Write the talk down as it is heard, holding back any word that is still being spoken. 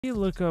me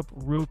look up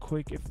real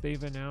quick if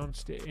they've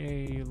announced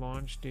a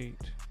launch date.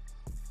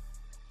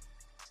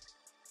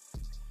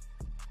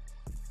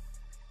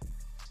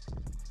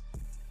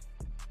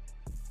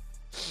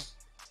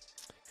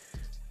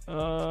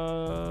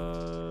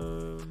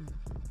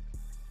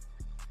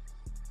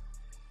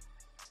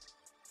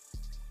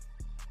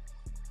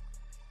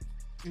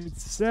 It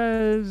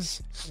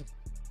says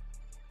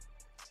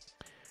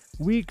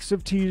weeks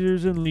of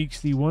teasers and leaks.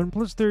 The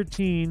OnePlus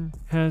 13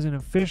 has an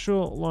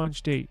official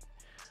launch date.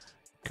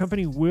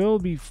 Company will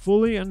be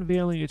fully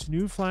unveiling its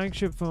new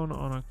flagship phone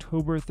on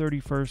October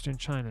 31st in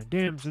China.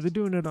 Damn, so they're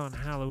doing it on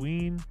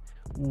Halloween.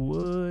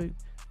 What?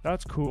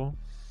 That's cool.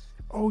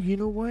 Oh, you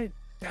know what?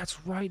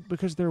 That's right,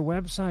 because their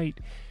website,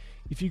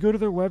 if you go to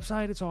their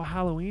website, it's all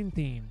Halloween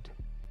themed.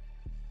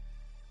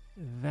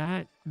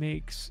 That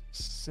makes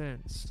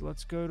sense.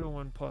 Let's go to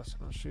OnePlus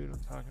and I'll show you what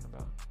I'm talking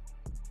about.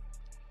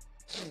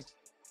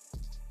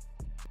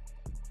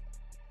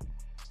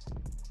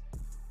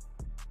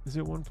 Is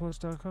it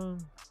oneplus.com?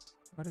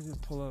 Why does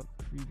it pull up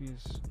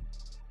previous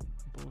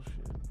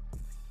bullshit?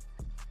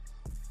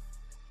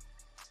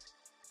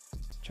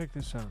 Check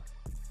this out.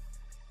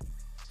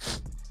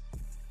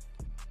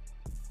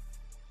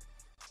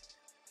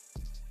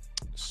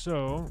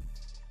 So,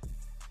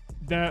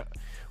 that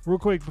real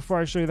quick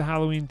before I show you the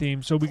Halloween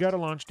theme. So we got a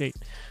launch date.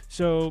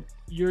 So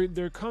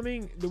they're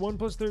coming. The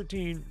OnePlus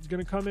 13 is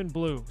going to come in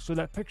blue. So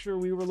that picture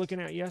we were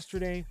looking at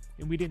yesterday,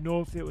 and we didn't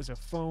know if it was a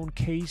phone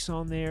case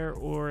on there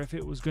or if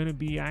it was going to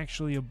be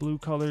actually a blue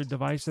colored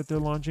device that they're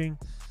launching.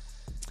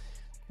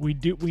 We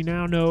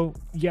now know,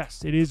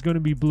 yes, it is going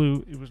to be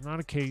blue. It was not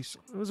a case.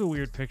 It was a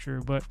weird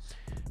picture, but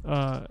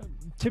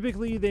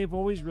typically they've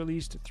always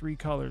released 3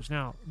 colors.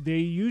 Now, they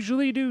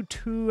usually do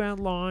 2 at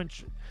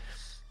launch,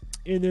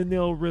 and then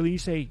they'll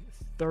release a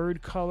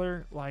 3rd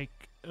color like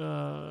 3,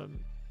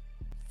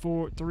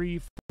 4,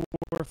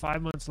 or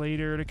 5 months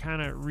later to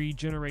kind of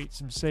regenerate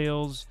some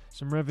sales,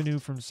 some revenue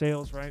from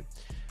sales, right?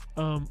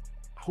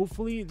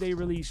 Hopefully they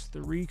release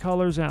 3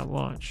 colors at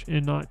launch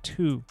and not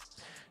 2.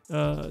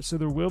 So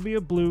there will be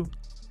a blue,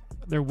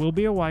 there will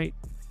be a white,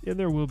 and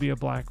there will be a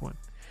black one.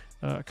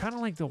 Kind of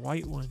like the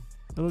white one.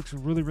 It looks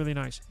really, really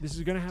nice. This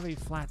is going to have a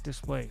flat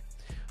display.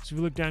 So if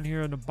you look down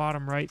here on the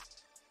bottom right,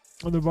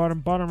 on the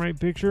bottom right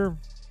picture,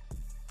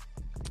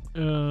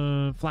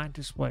 flat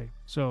display.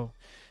 So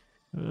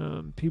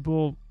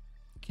people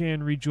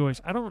can rejoice.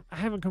 I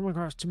haven't come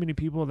across too many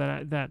people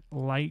that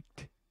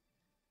liked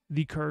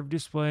the curved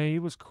display.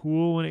 It was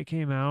cool when it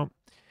came out,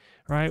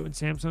 right? When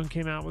Samsung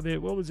came out with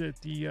it. What was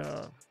it?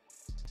 The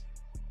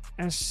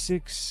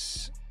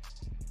S6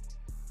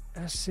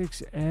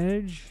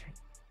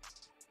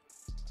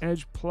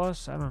 Edge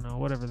Plus, I don't know,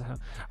 whatever the hell.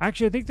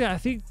 Actually, I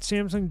think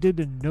Samsung did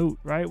the Note,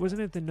 right?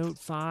 Wasn't it the Note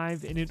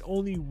 5? And it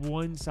only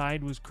one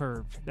side was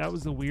curved. That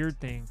was the weird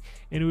thing.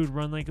 And it would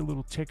run like a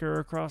little ticker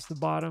across the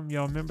bottom.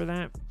 Y'all remember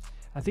that?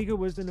 I think it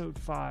was the Note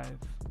 5,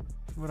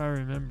 from what I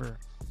remember.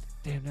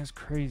 Damn, that's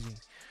crazy.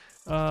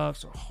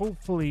 So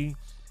hopefully,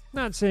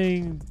 not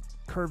saying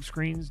curved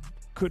screens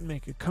couldn't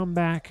make a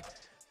comeback,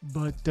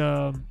 but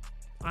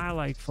I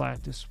like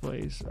flat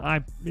displays.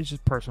 It's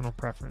just personal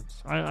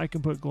preference. I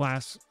can put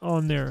glass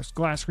on there,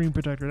 glass screen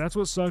protector. That's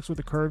what sucks with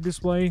the curved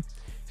display. You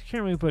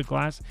can't really put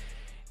glass.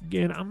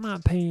 Again, I'm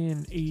not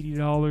paying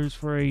 $80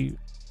 for a,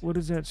 what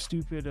is that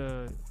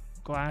stupid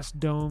glass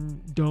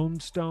dome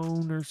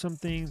stone or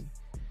something.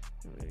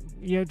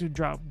 You have to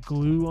drop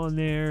glue on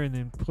there and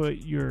then put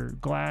your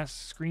glass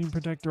screen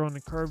protector on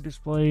the curved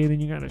display. Then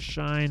you gotta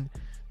shine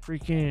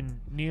freaking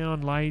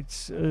neon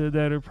lights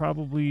that are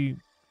probably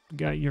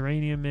got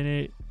uranium in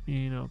it.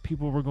 You know,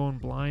 people were going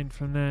blind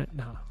from that.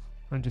 No,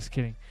 I'm just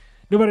kidding.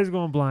 Nobody's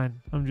going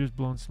blind. I'm just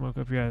blowing smoke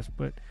up your ass.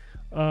 But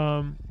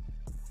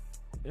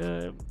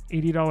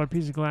 $80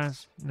 piece of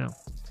glass, no,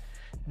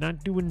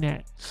 not doing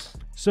that.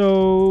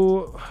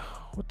 So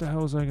what the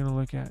hell was I gonna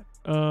look at?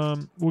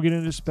 We'll get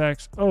into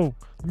specs. Oh,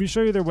 let me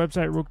show you their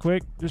website real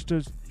quick just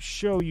to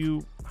show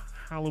you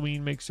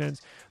Halloween makes sense.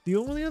 The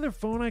only other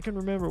phone I can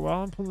remember,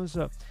 while I'm pulling this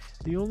up,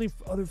 the only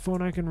other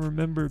phone I can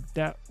remember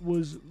that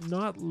was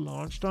not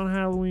launched on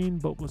Halloween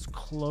but was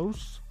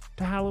close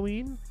to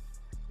Halloween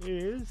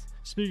is,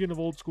 speaking of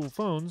old school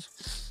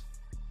phones,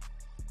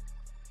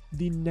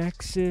 the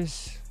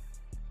Nexus.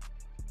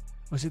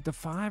 Was it the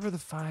 5 or the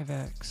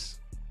 5X?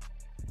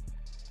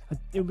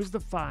 It was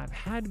the 5.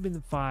 Had to have been the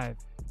 5.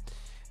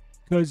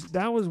 Because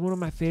that was one of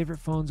my favorite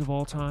phones of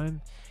all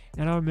time.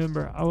 And I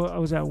remember I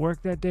was at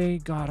work that day.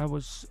 God, I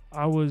was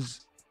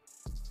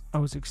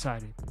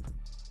excited.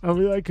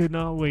 I could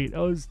not wait. I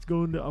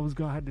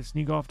had to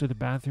sneak off to the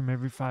bathroom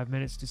every 5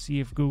 minutes to see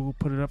if Google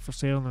put it up for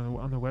sale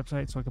on their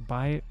website so I could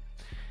buy it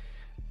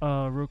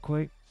real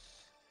quick.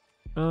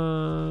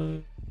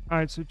 All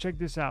right, so check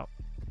this out.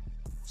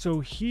 So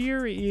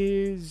here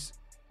is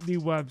the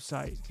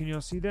website. Can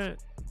y'all see that?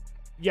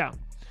 Yeah.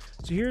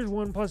 So here's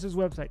OnePlus's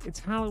website. It's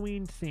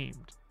Halloween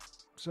themed.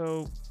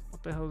 So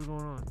what the hell is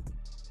going on?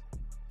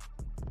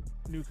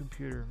 New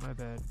computer, my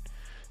bad.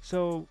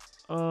 So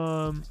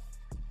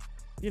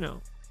you know,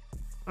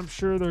 I'm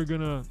sure they're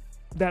gonna,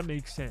 that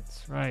makes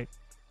sense, right?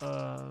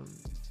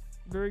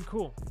 Very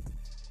cool.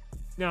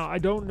 Now, I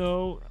don't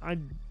know.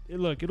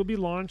 Look, it'll be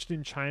launched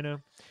in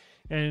China,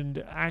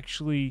 and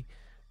actually,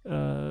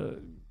 I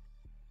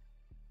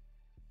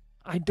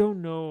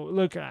don't know.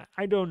 Look,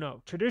 I don't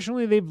know.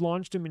 Traditionally, they've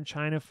launched them in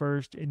China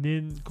first, and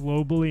then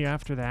globally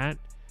after that.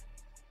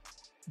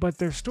 But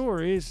their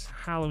store is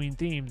Halloween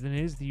themed, and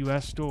it is the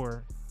U.S.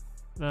 store.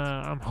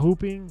 I'm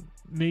hoping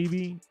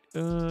maybe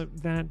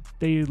that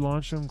they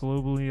launch them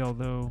globally,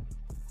 although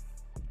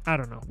I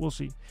don't know. We'll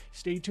see.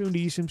 Stay tuned to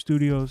eSIM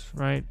Studios,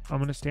 right? I'm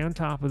going to stay on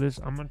top of this.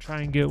 I'm going to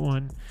try and get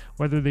one.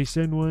 Whether they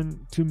send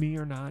one to me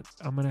or not,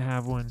 I'm going to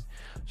have one.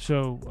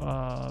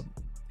 So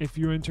if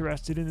you're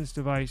interested in this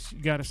device,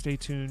 you got to stay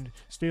tuned.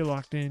 Stay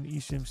locked in.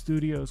 eSIM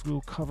Studios.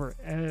 We'll cover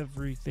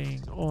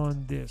everything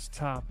on this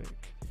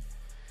topic.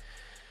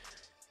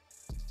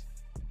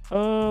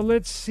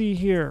 Let's see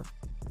here.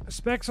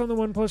 Specs on the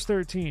OnePlus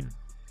 13.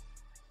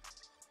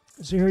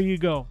 So here you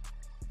go.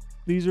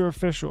 These are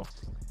official.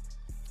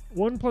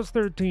 OnePlus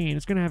 13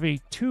 is going to have a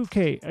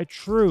 2K, a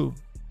true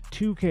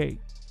 2K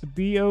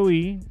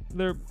BOE.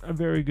 They're a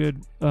very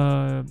good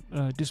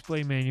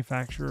display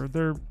manufacturer.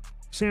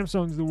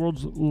 Samsung's the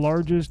world's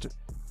largest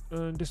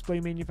display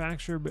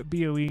manufacturer, but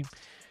BOE,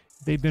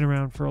 they've been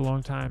around for a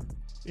long time,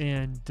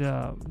 and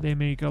they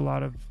make a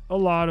lot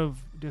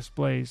of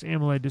displays,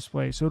 AMOLED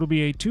displays. So it'll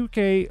be a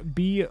 2K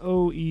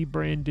BOE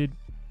branded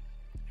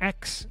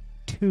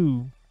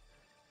X2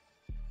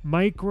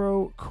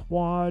 micro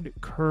quad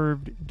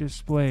curved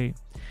display.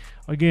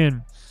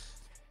 Again,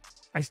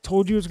 I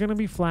told you it's going to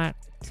be flat.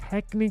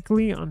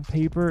 Technically, on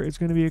paper, it's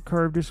going to be a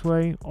curved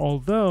display,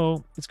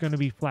 although it's going to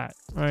be flat,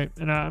 right?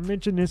 And I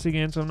mentioned this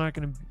again, so I'm not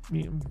going to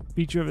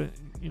beat you over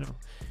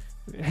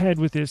the head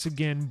with this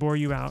again, bore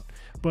you out.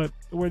 But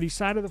where the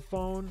side of the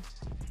phone,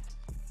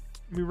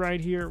 right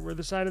here, where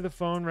the side of the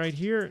phone right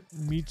here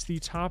meets the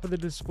top of the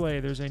display,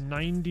 there's a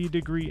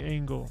 90-degree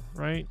angle,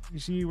 right? You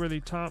see where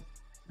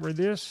where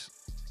this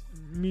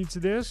meets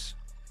this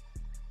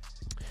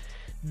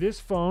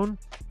phone,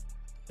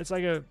 it's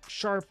like a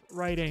sharp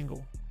right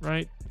angle,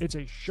 right? It's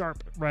a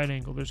sharp right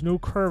angle. There's no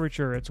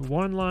curvature. It's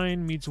one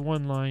line meets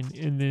one line,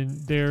 and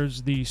then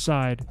there's the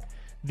side.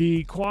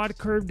 The quad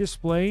curve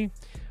display,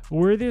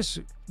 where these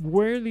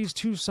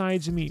two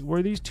sides meet,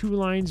 where these two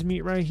lines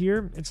meet right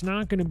here, it's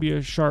not going to be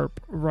a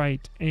sharp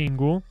right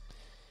angle.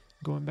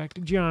 Going back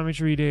to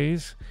geometry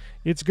days,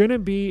 it's going to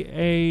be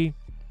a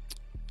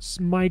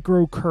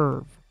micro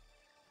curve.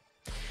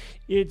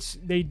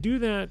 They do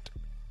that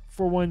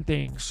for one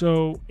thing.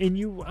 So, I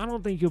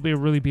don't think you'll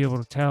really be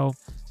able to tell,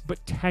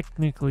 but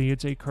technically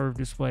it's a curved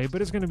display,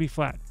 but it's going to be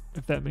flat,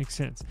 if that makes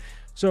sense.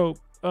 So,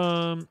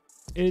 I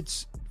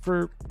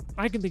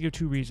can think of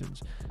two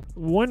reasons.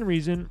 One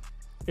reason,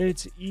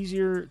 it's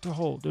easier to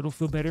hold. It'll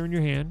feel better in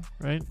your hand,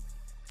 right?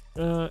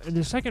 And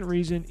the second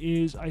reason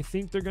is I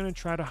think they're going to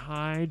try to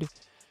hide,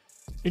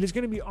 and it's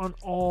going to be on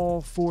all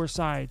four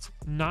sides,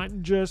 not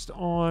just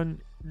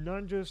on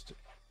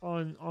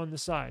the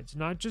sides,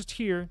 not just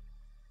here.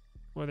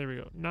 Well, there we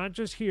go. Not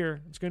just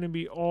here. It's going to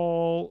be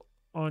all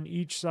on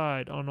each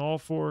side, on all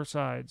four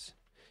sides.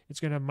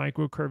 It's going to have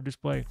micro curved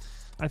display.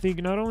 I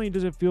think not only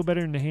does it feel better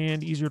in the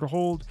hand, easier to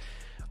hold,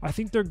 I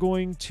think they're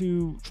going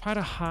to try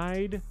to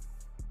hide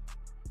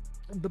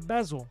the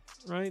bezel,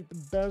 right? The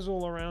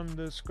bezel around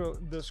the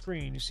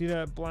screen. You see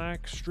that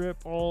black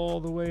strip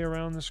all the way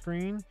around the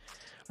screen?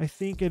 I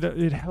think it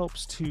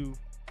helps to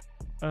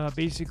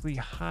basically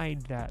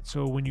hide that.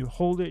 So when you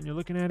hold it and you're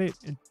looking at it,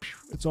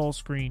 it's all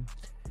screen.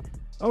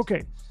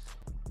 Okay.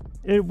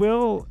 It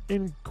will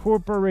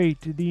incorporate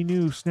the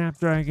new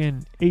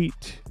Snapdragon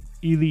 8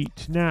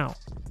 Elite. Now,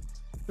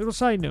 little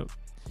side note.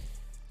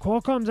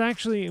 Qualcomm's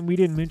actually, and we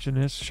didn't mention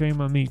this,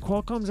 shame on me,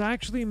 Qualcomm's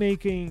actually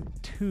making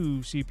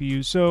two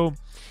CPUs. So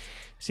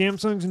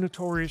Samsung's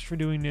notorious for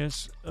doing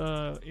this.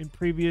 In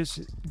previous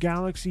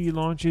Galaxy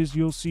launches,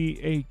 you'll see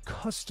a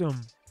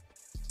custom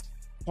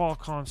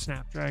Qualcomm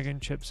Snapdragon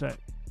chipset.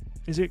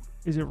 Is it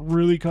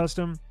really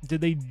custom?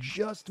 Did they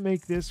just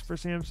make this for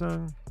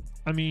Samsung?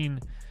 I mean,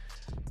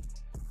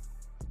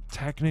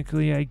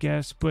 technically, I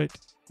guess, but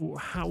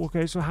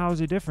okay, so how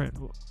is it different?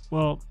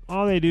 Well,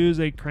 all they do is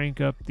they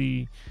crank up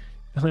the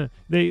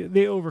they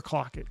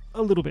overclock it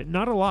a little bit,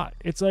 not a lot.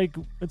 It's like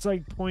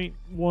 0.1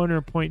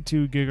 or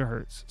 0.2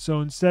 gigahertz.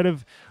 So instead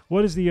of,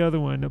 what is the other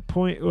one?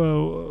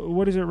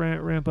 What does it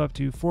ramp up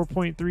to?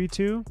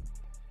 4.32?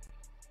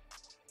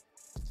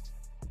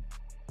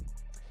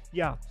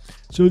 Yeah.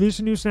 So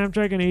this new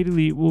Snapdragon 8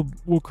 Elite will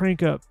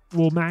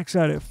max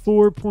out at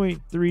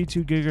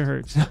 4.32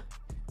 gigahertz.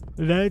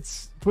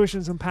 That's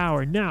pushing some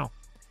power. Now,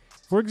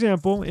 for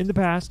example, in the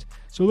past,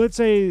 so let's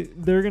say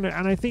they're gonna,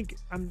 and I think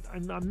I'm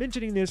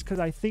mentioning this because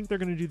I think they're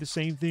gonna do the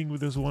same thing with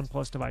this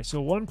OnePlus device.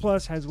 So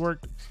OnePlus has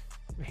worked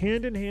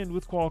hand in hand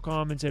with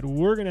Qualcomm and said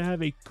we're gonna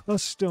have a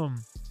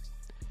custom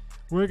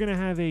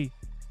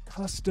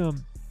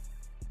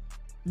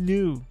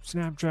new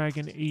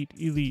Snapdragon 8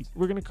 Elite.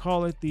 We're gonna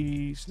call it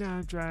the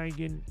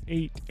Snapdragon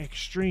 8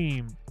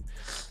 Extreme.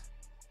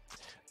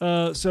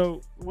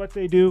 So what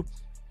they do,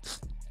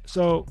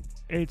 so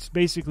it's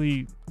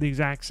basically the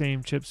exact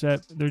same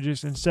chipset. They're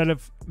just, instead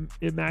of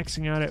it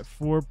maxing out at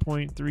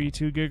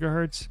 4.32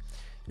 gigahertz,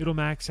 it'll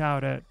max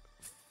out at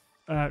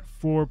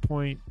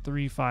 4.35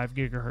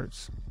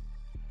 gigahertz.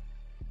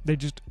 They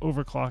just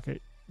overclock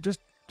it, just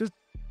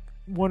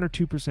 1 or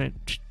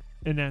 2%,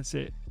 and that's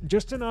it.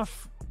 Just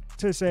enough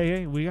to say,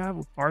 hey, we got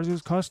ours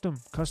is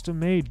custom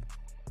made.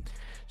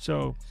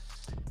 So,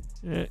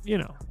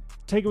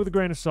 take it with a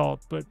grain of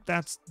salt, but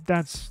that's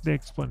the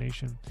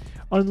explanation.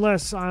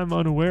 Unless I'm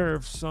unaware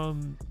of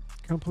some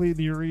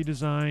completely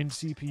redesigned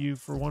CPU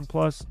for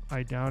OnePlus,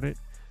 I doubt it.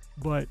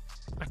 But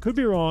I could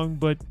be wrong,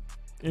 but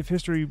if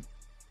history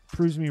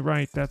proves me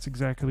right, that's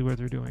exactly what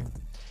they're doing.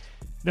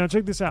 Now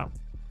check this out.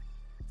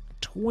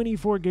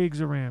 24 gigs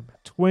of RAM,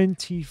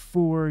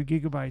 24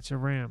 gigabytes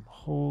of RAM.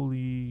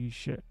 Holy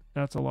shit,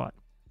 that's a lot.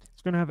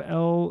 It's going to have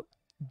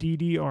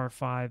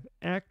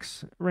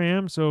LDDR5X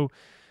RAM, so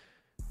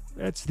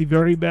that's the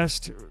very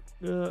best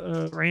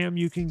RAM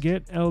you can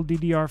get,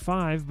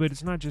 LDDR5, but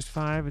it's not just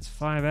 5, it's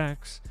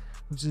 5X,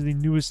 which is the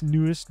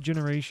newest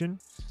generation.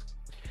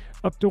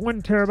 Up to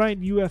 1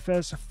 terabyte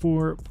UFS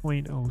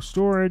 4.0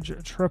 storage,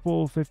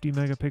 triple 50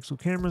 megapixel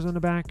cameras on the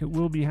back. It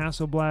will be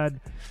Hasselblad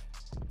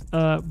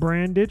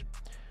branded.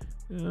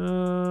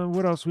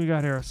 What else we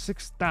got here?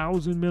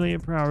 6,000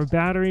 milliamp per hour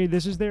battery.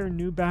 This is their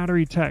new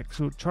battery tech,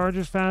 so it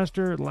charges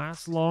faster, it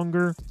lasts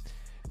longer.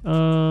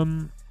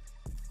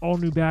 All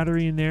new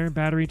battery in there,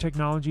 battery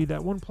technology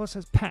that OnePlus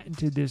has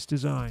patented this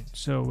design.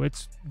 So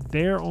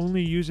they're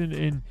only using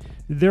it,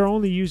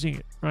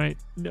 right?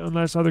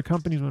 Unless other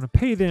companies want to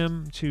pay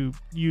them to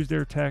use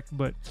their tech,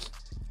 but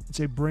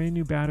it's a brand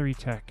new battery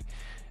tech.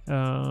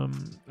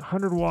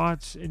 100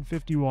 watts and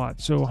 50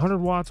 watts. So 100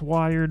 watts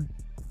wired,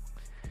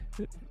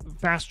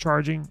 fast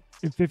charging,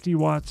 and 50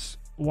 watts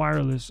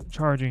wireless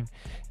charging.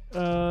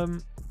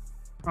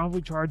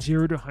 Probably charge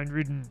 0 to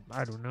 100 in,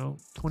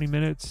 20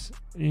 minutes,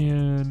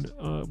 and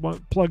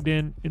plugged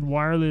in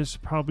wireless,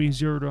 probably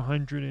 0 to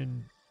 100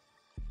 in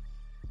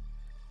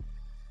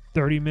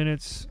 30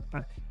 minutes.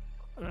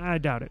 I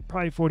doubt it,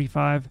 probably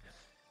 45.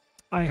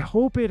 I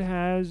hope it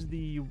has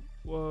the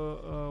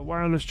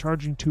wireless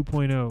charging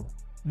 2.0.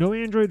 No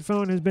Android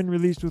phone has been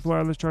released with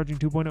wireless charging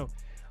 2.0.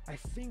 I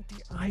think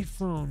the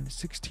iPhone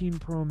 16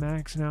 Pro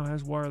Max now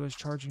has wireless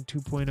charging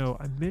 2.0.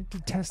 I meant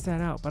to test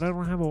that out, but I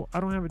don't have a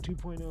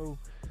 2.0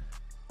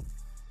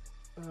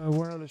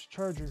 wireless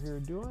charger here,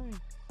 do I?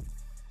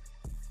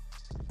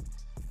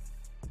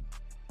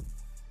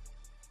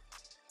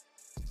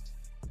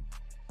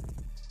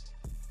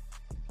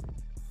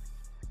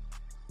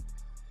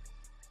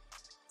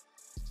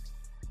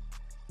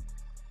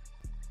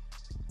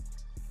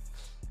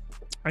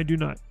 I do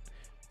not.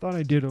 Thought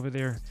I did over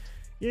there.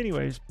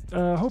 Anyways,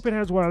 hope it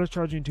has wireless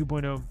charging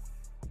 2.0.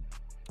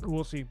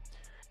 We'll see.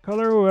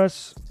 Color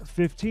OS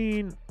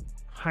 15,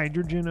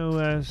 Hydrogen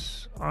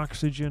OS,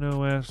 Oxygen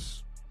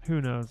OS.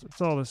 Who knows?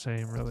 It's all the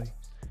same, really.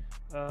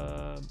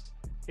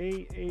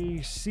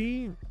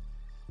 AAC.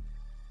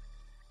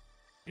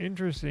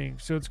 Interesting.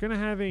 So it's going to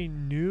have a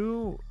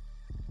new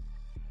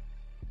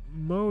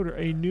motor,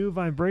 a new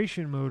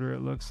vibration motor,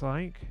 it looks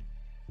like.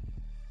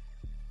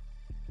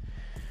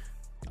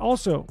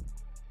 Also,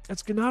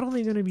 it's not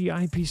only going to be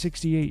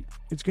IP68,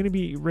 it's going to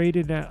be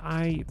rated at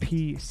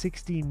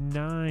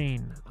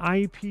IP69.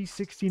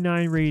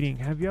 IP69 rating.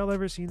 Have y'all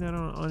ever seen that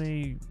on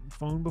a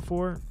phone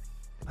before?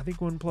 I think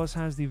OnePlus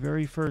has the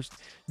very first.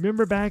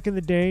 Remember back in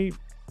the day,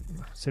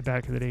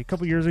 a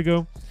couple years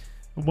ago,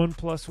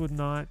 OnePlus would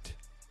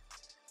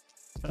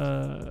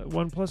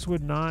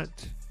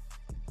not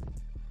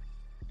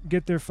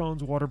get their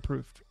phones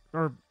waterproofed,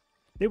 or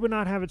they would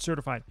not have it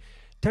certified.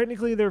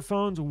 Technically, their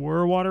phones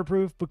were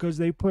waterproof because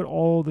they put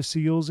all the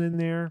seals in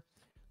there,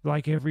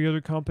 like every other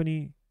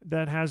company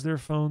that has their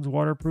phones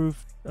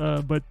waterproof.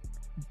 But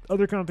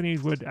other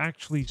companies would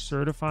actually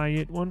certify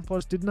it.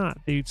 OnePlus did not.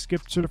 They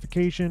skipped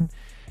certification.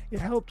 It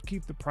helped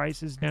keep the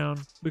prices down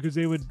because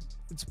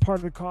it's part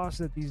of the cost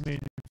that these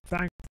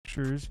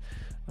manufacturers,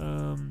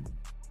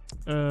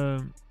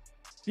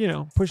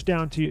 push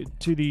down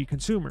to the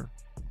consumer.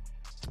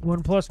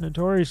 OnePlus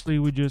notoriously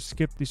would just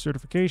skip the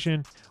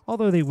certification,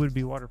 although they would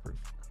be waterproof.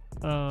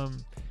 Not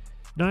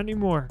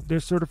anymore. They're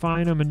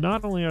certifying them, and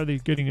not only are they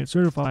getting it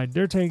certified,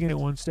 they're taking it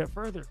one step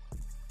further.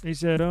 They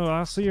said,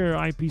 I'll see your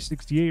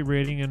IP68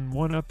 rating and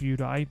one up you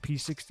to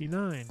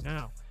IP69.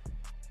 Now,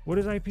 what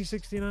is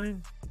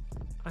IP69?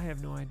 I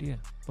have no idea,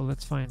 but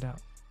let's find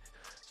out.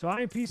 So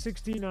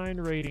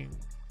IP69 rating.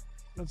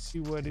 Let's see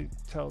what it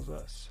tells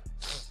us.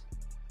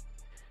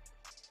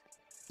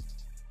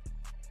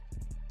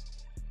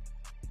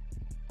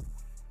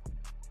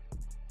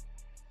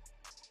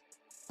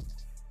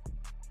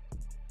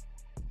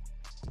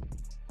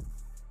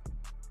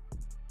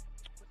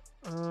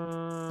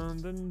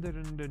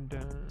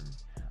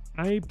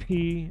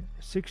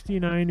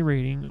 IP69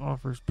 rating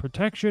offers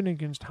protection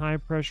against high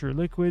pressure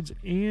liquids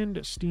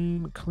and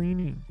steam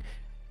cleaning.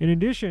 In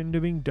addition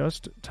to being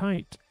dust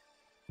tight,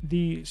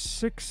 the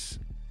 6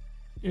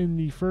 in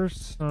the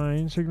first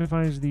sign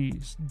signifies the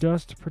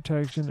dust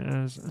protection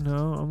as,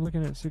 no, I'm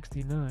looking at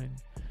 69.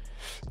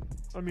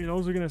 I mean, I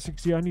was looking at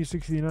 60. I need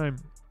 69.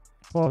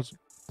 Pause.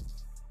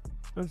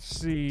 Let's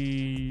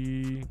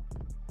see.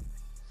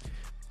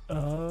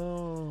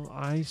 Oh,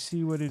 I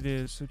see what it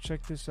is. So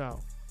check this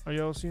out. Are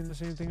y'all seeing the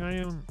same thing I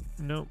am?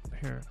 Nope.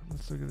 Here,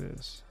 let's look at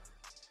this.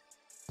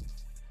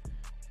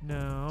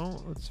 Now,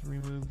 let's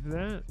remove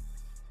that.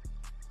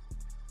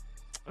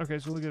 Okay,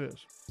 so look at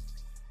this.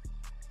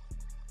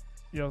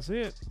 Y'all see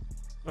it?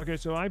 Okay,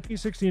 so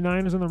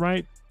IP69 is on the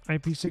right.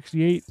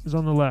 IP68 is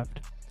on the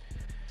left.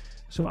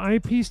 So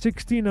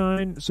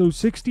IP69, so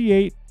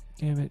 68,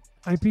 damn it.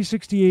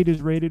 IP68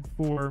 is rated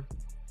for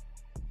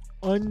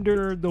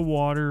under the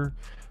water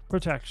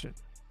protection,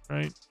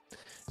 right?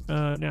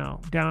 Now,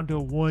 down to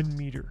 1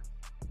 meter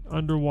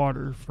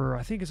underwater for,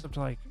 I think it's up to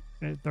like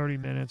 30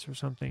 minutes or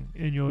something,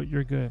 and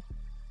you're good.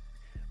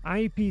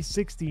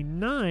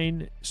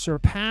 IP69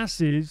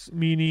 surpasses,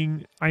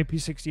 meaning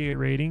IP68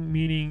 rating,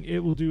 meaning it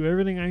will do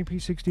everything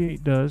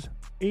IP68 does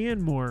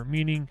and more,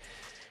 meaning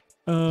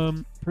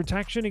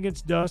protection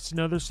against dust and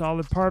other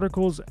solid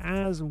particles,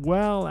 as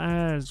well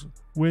as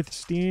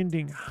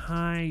withstanding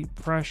high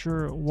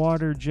pressure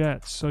water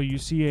jets. So you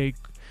see a,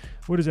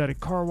 what is that, a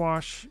car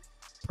wash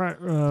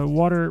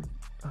water,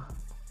 oh,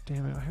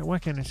 damn it, why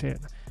can't I say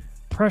it?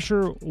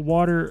 Pressure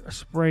water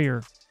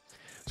sprayer.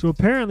 So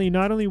apparently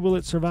not only will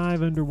it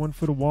survive under 1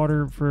 foot of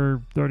water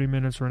for 30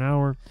 minutes or an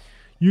hour,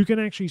 you can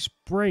actually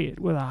spray it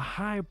with a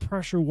high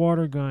pressure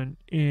water gun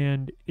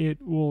and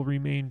it will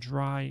remain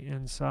dry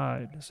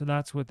inside. So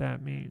that's what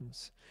that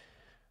means.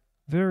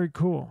 Very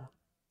cool.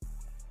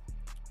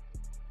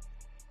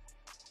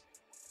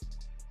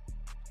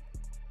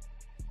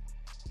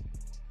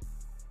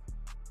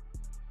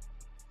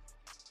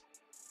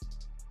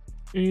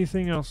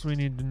 Anything else we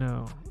need to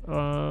know?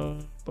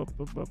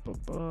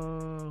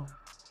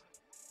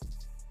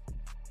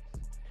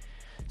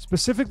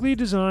 Specifically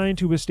designed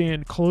to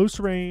withstand close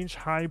range,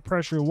 high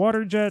pressure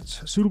water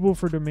jets, suitable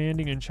for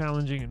demanding and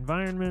challenging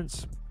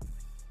environments.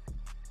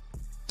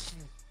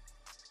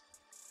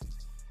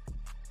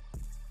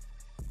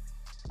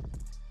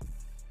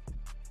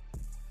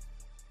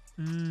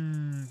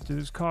 So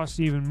this costs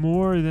even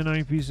more than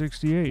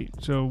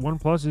IP68. So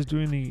OnePlus is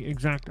doing the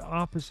exact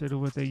opposite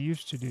of what they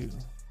used to do.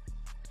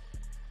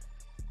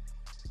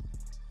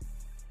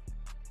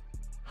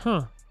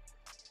 Huh.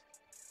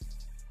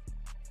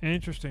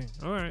 Interesting.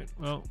 All right.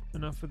 Well,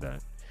 enough of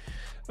that.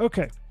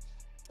 Okay.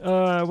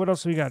 What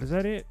else we got? Is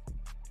that it?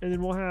 And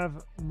then we'll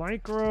have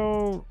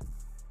micro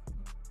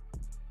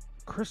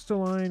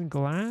crystalline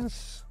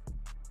glass.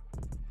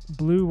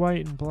 Blue,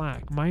 white, and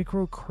black.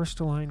 Micro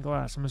crystalline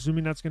glass. I'm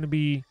assuming that's going to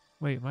be...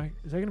 Wait,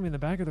 is that going to be in the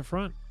back or the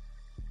front?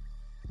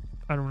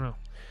 I don't know.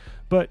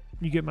 But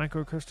you get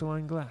micro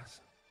crystalline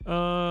glass.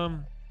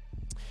 Now,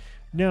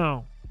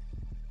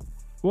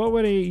 what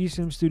would a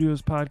eSIM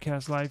Studios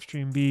podcast live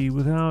stream be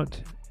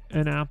without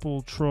an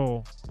Apple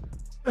troll?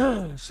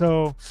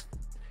 So,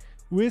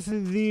 with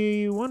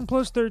the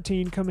OnePlus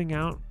 13 coming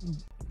out,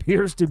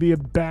 appears to be a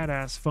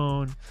badass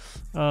phone.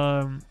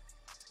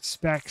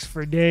 Specs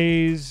for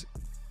days.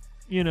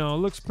 You know,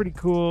 looks pretty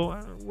cool.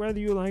 Whether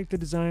you like the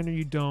design or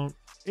you don't,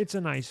 it's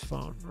a nice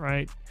phone,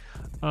 right?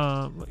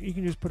 You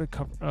can just put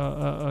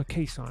a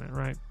case on it,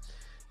 right?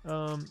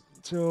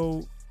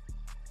 So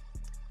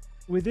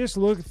with this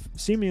look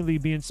seemingly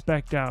being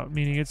spec'd out,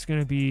 meaning it's going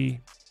to be,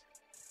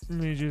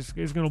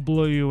 it's going to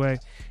blow you away.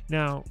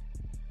 Now,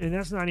 and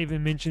that's not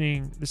even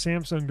mentioning the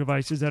Samsung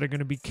devices that are going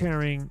to be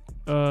carrying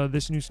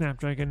this new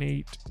Snapdragon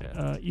 8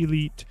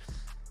 Elite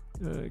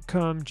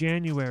come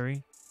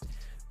January.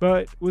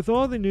 But with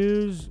all the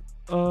news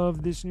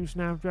of this new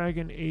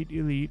Snapdragon 8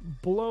 Elite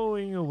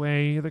blowing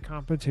away the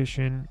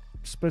competition,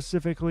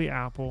 specifically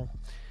Apple,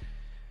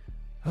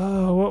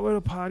 what would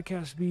a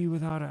podcast be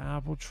without an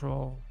Apple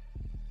troll?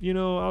 You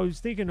know, I was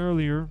thinking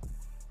earlier,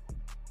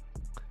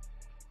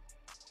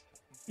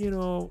 you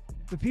know,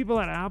 the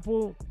people at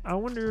Apple, I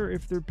wonder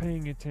if they're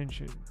paying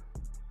attention.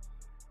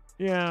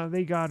 Yeah,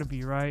 they gotta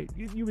be, right?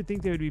 You would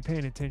think they would be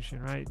paying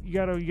attention, right? You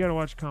gotta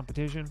watch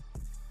competition.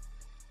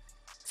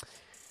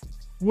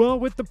 Well,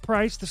 with the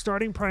price, the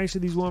starting price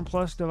of these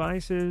OnePlus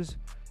devices,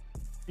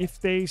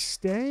 if they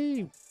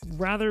stay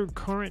rather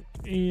current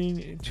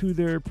to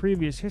their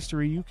previous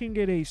history, you can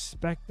get a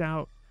spec'd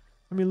out.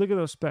 I mean, look at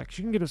those specs.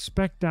 You can get a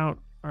spec'd out,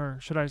 or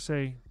should I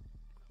say,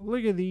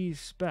 look at these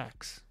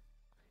specs.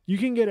 You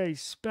can get a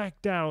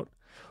spec'd out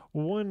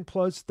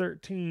OnePlus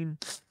 13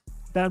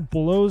 that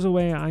blows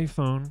away an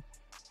iPhone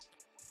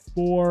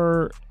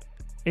for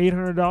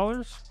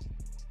 $800.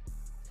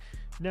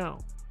 Now,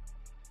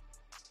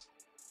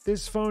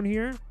 this phone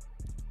here,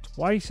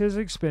 twice as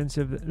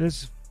expensive.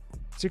 This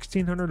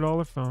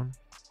 $1,600 phone,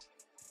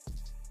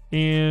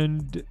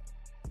 and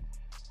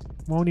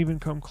won't even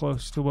come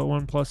close to what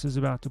OnePlus is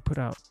about to put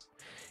out.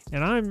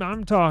 And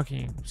I'm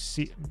talking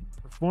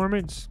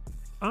performance.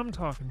 I'm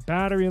talking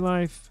battery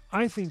life.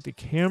 I think the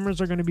cameras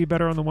are going to be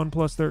better on the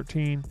OnePlus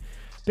 13.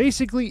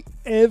 Basically,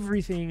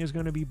 everything is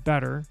going to be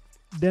better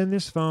than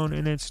this phone,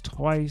 and it's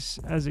twice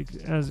as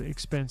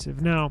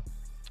expensive. Now,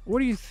 what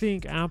do you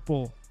think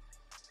Apple?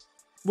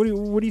 What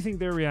do you think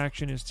their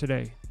reaction is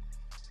today?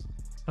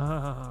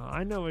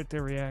 I know what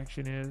the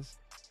reaction is.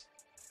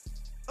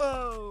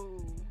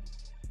 Oh.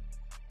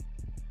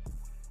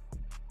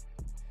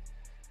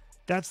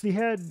 That's the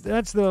head.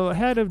 That's the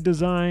head of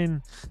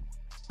design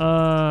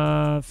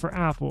for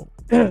Apple,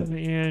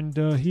 and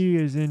he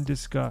is in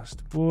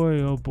disgust.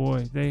 Boy, oh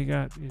boy, they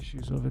got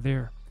issues over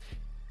there.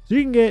 So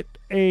you can get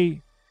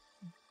a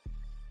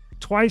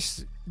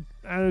twice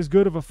as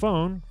good of a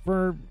phone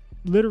for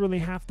literally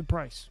half the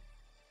price.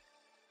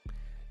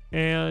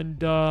 And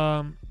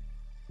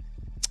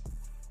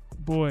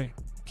boy,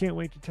 can't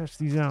wait to test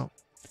these out.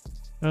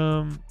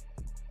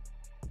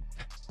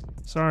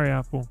 Sorry,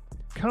 Apple.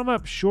 Come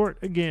up short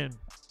again.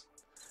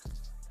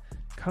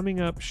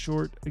 Coming up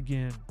short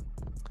again.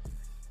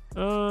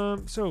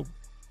 So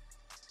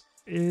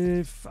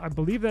if I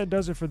believe that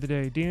does it for the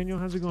day. Daniel,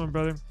 how's it going,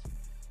 brother?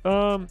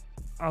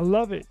 I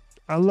love it.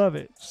 I love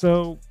it.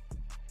 So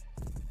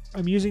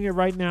I'm using it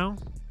right now.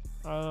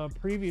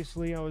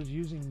 Previously I was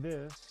using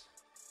this.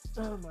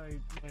 I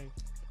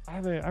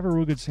have a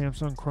real good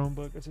Samsung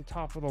Chromebook. It's a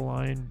top of the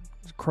line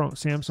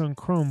Samsung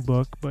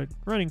Chromebook, but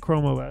running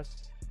Chrome OS.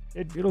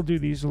 It'll do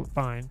these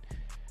fine.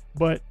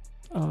 But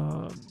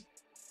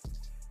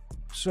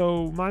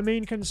so my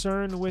main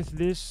concern with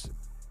this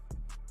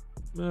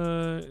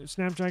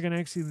Snapdragon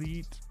X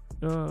Elite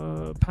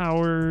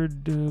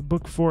powered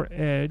Book 4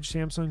 Edge,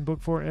 Samsung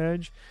Book 4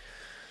 Edge,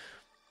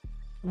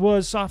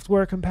 was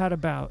software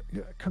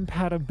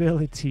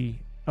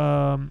compatibility.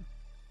 I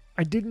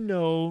didn't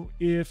know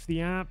if the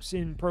apps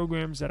and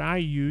programs that I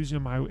use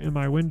in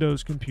my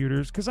Windows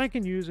computers, because I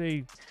can use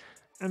a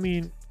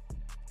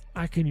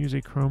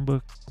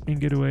Chromebook and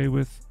get away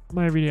with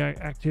my everyday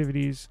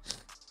activities.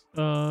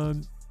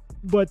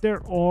 But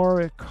there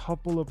are a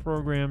couple of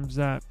programs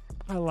that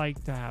I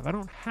like to have. I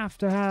don't have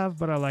to have,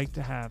 but I like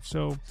to have.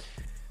 So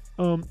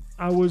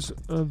I was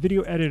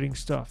video editing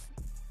stuff,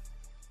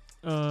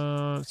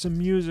 some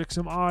music,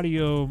 some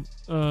audio,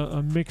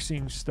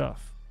 mixing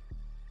stuff.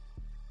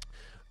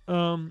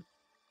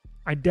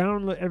 I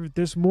downloaded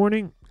this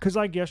morning because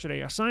like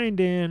yesterday I signed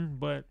in,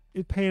 but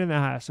it's pain in the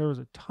ass. There was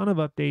a ton of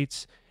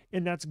updates,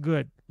 and that's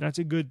good. That's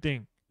a good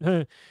thing.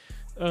 Ton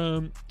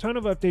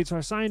of updates. So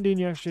I signed in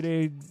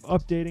yesterday,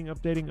 updating,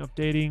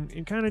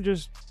 and kind of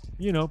just,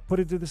 put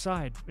it to the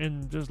side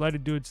and just let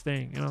it do its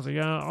thing. And I was like,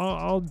 yeah,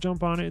 I'll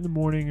jump on it in the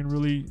morning and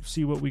really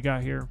see what we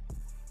got here.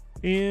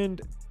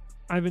 And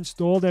I've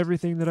installed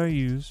everything that I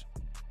use,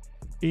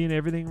 and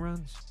everything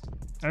runs.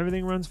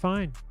 Everything runs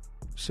fine.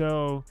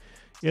 So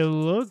it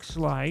looks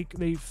like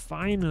they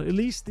finally, at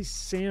least the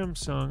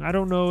Samsung, I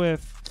don't know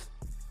if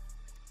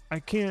I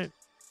can't.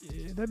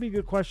 That'd be a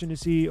good question to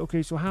see.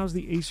 Okay, so how's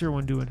the Acer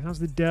one doing? How's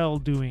the Dell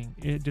doing?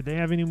 Did they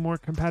have any more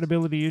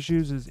compatibility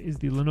issues? Is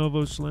the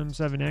Lenovo Slim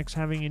 7X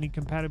having any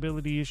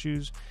compatibility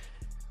issues?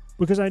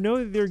 Because I know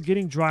that they're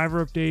getting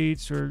driver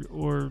updates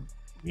or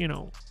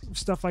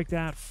stuff like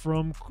that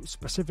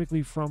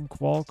specifically from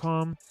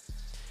Qualcomm.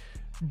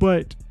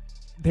 But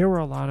there were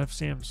a lot of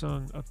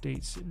Samsung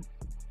updates,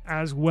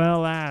 as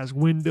well as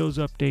Windows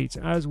updates,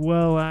 as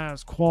well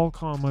as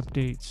Qualcomm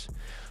updates.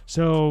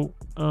 So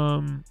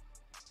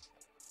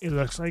it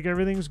looks like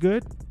everything's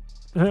good.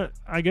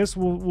 I guess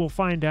we'll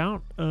find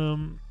out.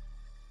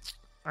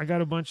 I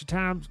got a bunch of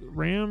tabs.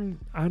 RAM,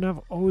 I've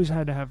always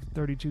had to have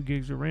 32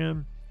 gigs of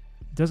RAM.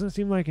 Doesn't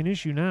seem like an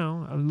issue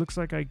now. It looks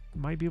like I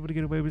might be able to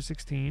get away with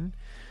 16.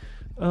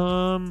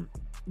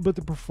 But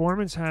the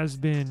performance has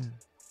been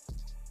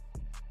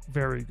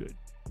very good.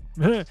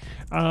 I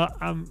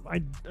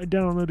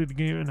downloaded the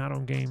game, and I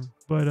don't game,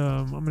 but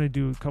I'm gonna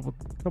do a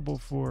couple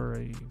for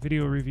a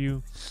video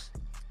review.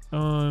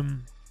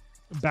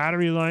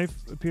 Battery life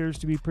appears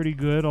to be pretty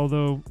good,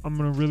 although I'm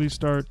gonna really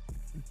start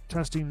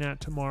testing that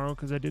tomorrow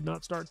because I did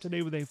not start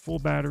today with a full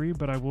battery,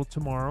 but I will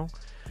tomorrow.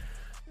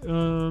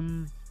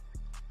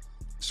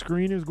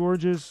 Screen is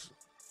gorgeous.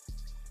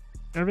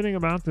 Everything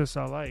about this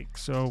I like.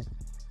 So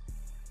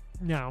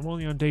yeah, I'm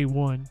only on day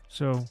one,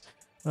 so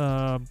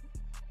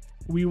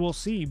we will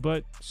see.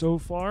 But so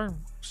far,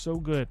 so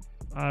good.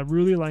 I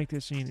really like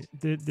this thing.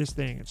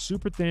 It's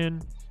super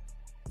thin,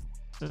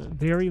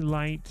 very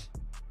light.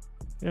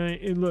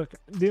 And look,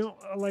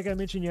 like I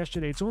mentioned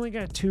yesterday, it's only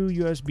got 2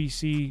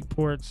 USB-C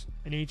ports,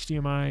 an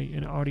HDMI,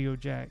 and audio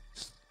jack.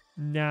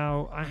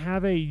 Now, I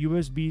have a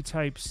USB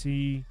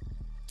Type-C.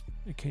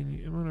 I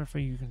wonder if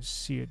you can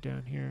see it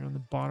down here on the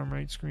bottom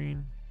right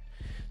screen.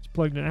 It's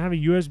plugged in. I have a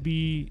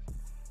USB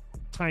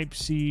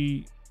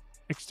Type-C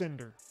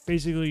extender.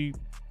 Basically,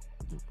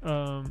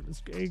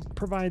 it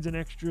provides an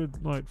extra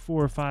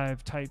 4 or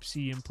 5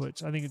 Type-C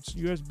inputs. I think it's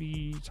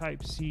USB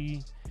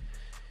Type-C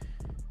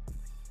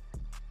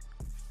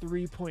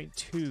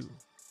 3.2,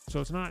 so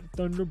it's not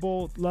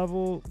Thunderbolt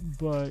level,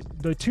 but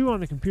the 2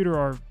 on the computer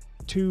are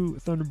 2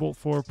 Thunderbolt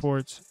 4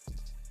 ports,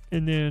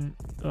 and then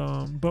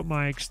but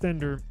my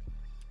extender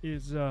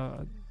is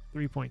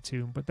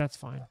 3.2, but that's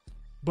fine.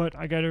 But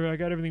I got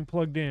everything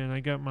plugged in. I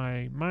got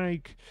my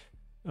mic,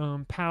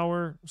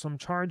 power, so I'm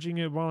charging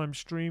it while I'm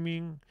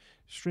streaming.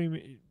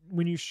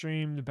 When you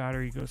stream, the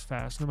battery goes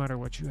fast no matter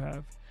what you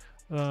have.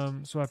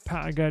 So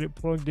I got it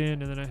plugged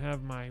in, and then I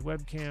have my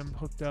webcam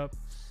hooked up.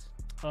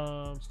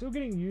 Still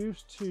getting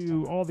used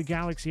to all the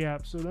Galaxy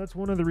apps, so that's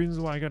one of the reasons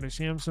why I got a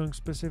Samsung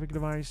specific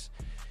device,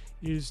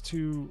 is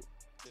to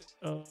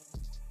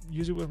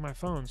use it with my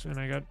phones. And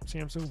I got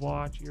Samsung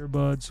Watch,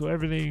 earbuds, so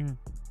everything.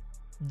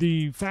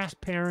 The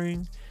fast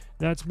pairing,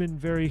 that's been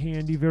very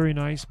handy, very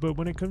nice. But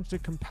when it comes to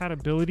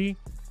compatibility,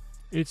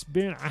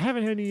 I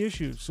haven't had any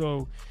issues.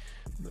 So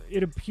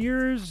it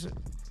appears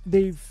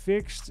they've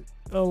fixed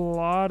a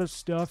lot of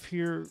stuff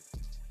here.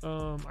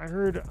 I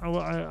heard,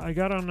 I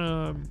got on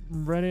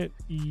Reddit,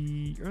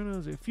 I don't know, it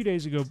was a few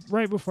days ago,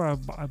 right before I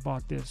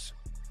bought this.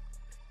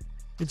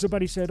 And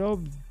somebody said,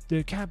 oh,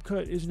 the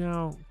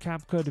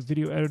CapCut, the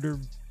video editor,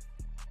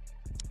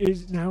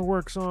 now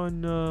works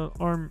on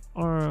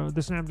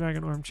the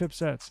Snapdragon ARM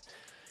chipsets.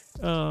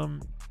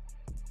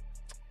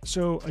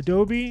 So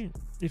Adobe,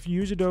 if you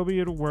use Adobe,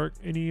 it'll work.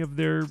 Any of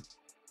their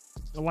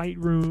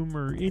Lightroom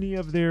or any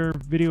of their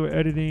video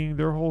editing,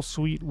 their whole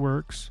suite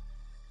works.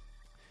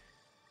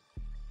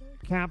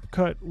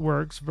 CapCut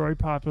works, very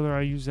popular.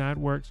 I use that.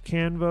 Works.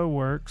 Canva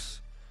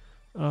works.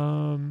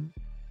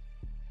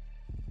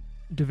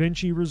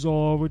 DaVinci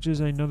Resolve, which is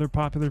another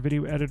popular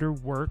video editor,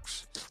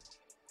 works.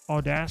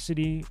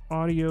 Audacity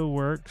audio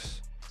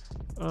works.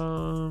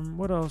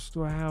 What else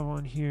do I have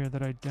on here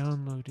that I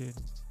downloaded?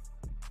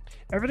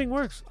 Everything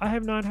works. I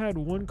have not had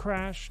one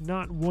crash,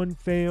 not one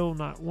fail,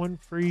 not one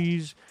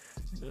freeze,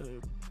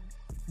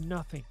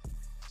 nothing.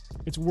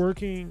 It's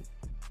working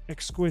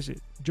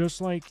exquisite,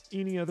 just like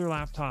any other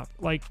laptop.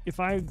 Like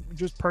if I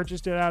just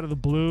purchased it out of the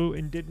blue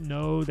and didn't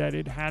know that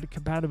it had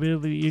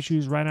compatibility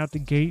issues right out the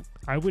gate,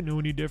 I wouldn't know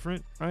any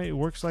different, right? It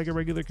works like a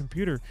regular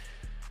computer.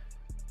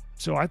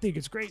 So I think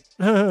it's great.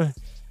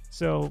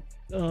 So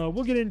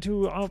we'll get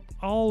into, I'm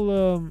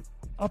going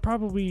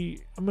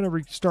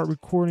to start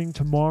recording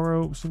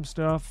tomorrow some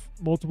stuff,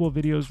 multiple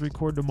videos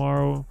record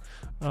tomorrow.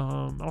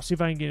 I'll see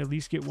if I can at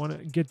least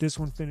get this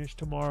one finished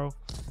tomorrow.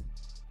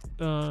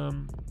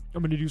 I'm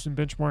going to do some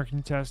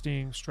benchmarking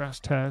testing, stress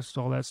tests,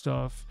 all that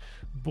stuff.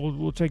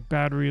 We'll take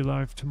battery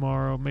life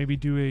tomorrow, maybe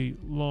do a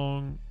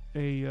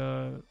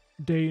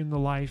day in the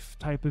life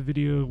type of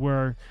video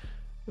where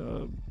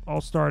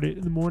I'll start it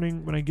in the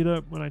morning when I get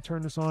up, when I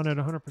turn this on at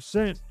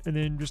 100%, and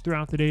then just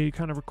throughout the day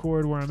kind of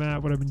record where I'm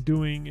at, what I've been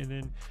doing, and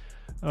then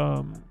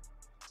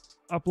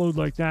upload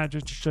like that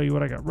just to show you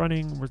what I got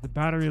running, where's the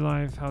battery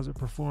life, how's it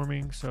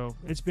performing. So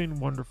it's been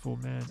wonderful,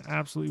 man,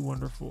 absolutely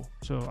wonderful.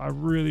 So I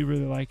really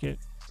like it.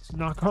 So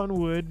knock on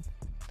wood,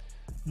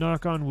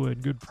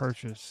 good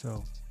purchase.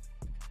 So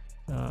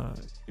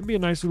it'd be a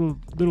nice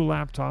little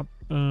laptop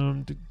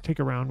to take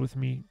around with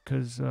me,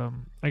 because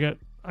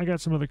I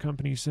got some other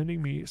companies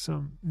sending me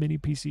some mini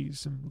PCs,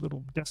 some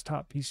little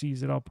desktop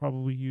PCs that I'll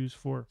probably use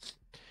for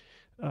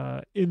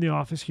in the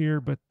office here,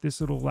 but this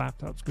little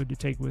laptop's good to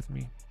take with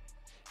me.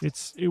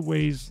 It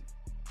weighs,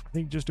 I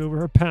think, just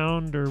over a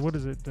pound, or what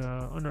is it,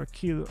 under a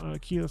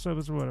kilo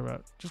service, or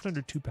whatever, just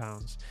under 2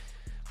 pounds.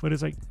 But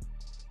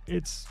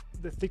it's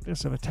the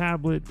thickness of a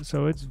tablet,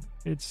 so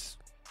its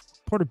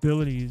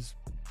portability is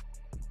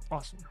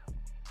awesome.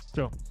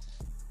 So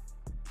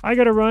I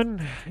gotta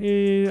run.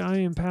 I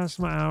am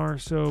past my hour,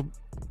 so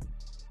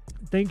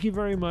thank you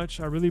very much.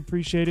 I really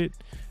appreciate it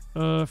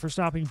for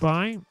stopping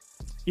by.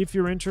 If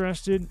you're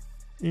interested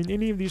in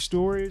any of these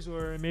stories,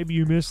 or maybe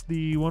you missed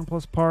the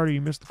OnePlus part, or you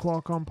missed the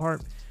Qualcomm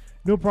part,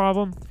 no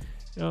problem.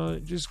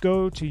 Just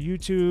go to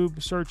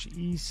YouTube, search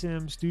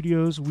eSIM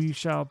Studios. We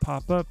shall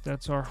pop up.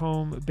 That's our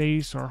home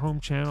base, our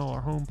home channel,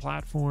 our home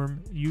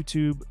platform.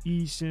 YouTube,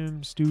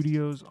 eSIM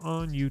Studios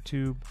on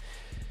YouTube.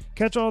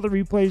 Catch all the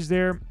replays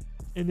there.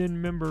 And then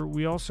remember,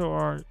 we also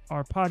our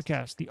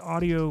podcast, the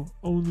audio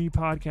only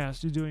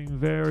podcast, is doing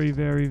very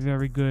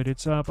good.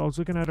 It's up. I was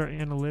looking at our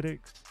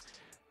analytics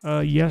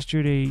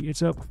yesterday.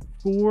 It's up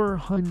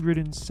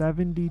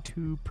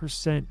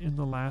 472% in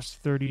the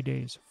last 30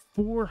 days.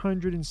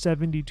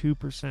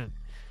 472%.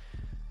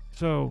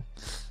 So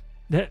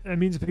that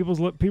means people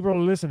are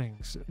listening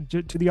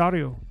to the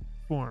audio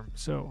form.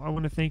 So I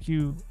want to thank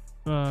you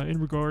in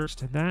regards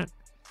to that.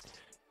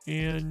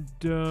 And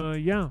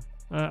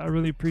I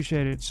really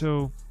appreciate it.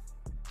 So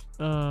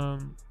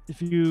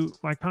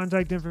my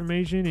contact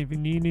information, if you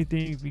need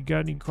anything, if you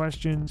got any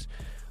questions,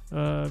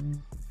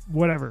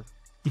 whatever,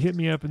 you hit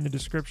me up in the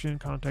description.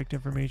 Contact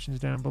information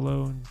is down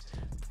below. And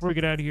before we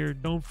get out of here,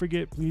 don't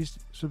forget, please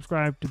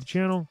subscribe to the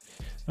channel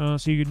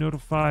so you get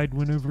notified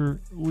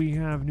whenever we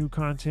have new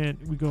content,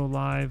 we go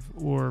live,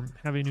 or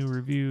have a new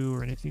review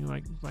or anything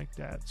like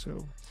that.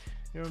 So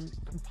I'm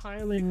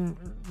compiling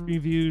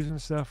reviews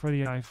and stuff for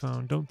the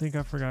iPhone. Don't think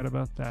I forgot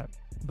about that.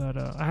 But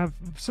I have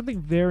something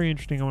very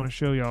interesting I want to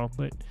show y'all,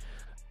 but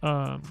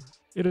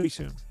it'll be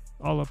soon.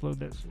 I'll upload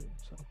that soon.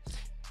 So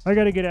I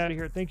got to get out of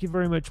here. Thank you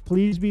very much.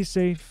 Please be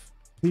safe.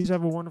 Please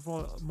have a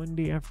wonderful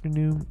Monday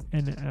afternoon.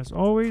 And as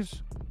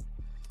always,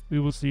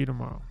 we will see you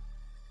tomorrow.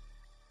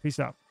 Peace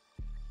out.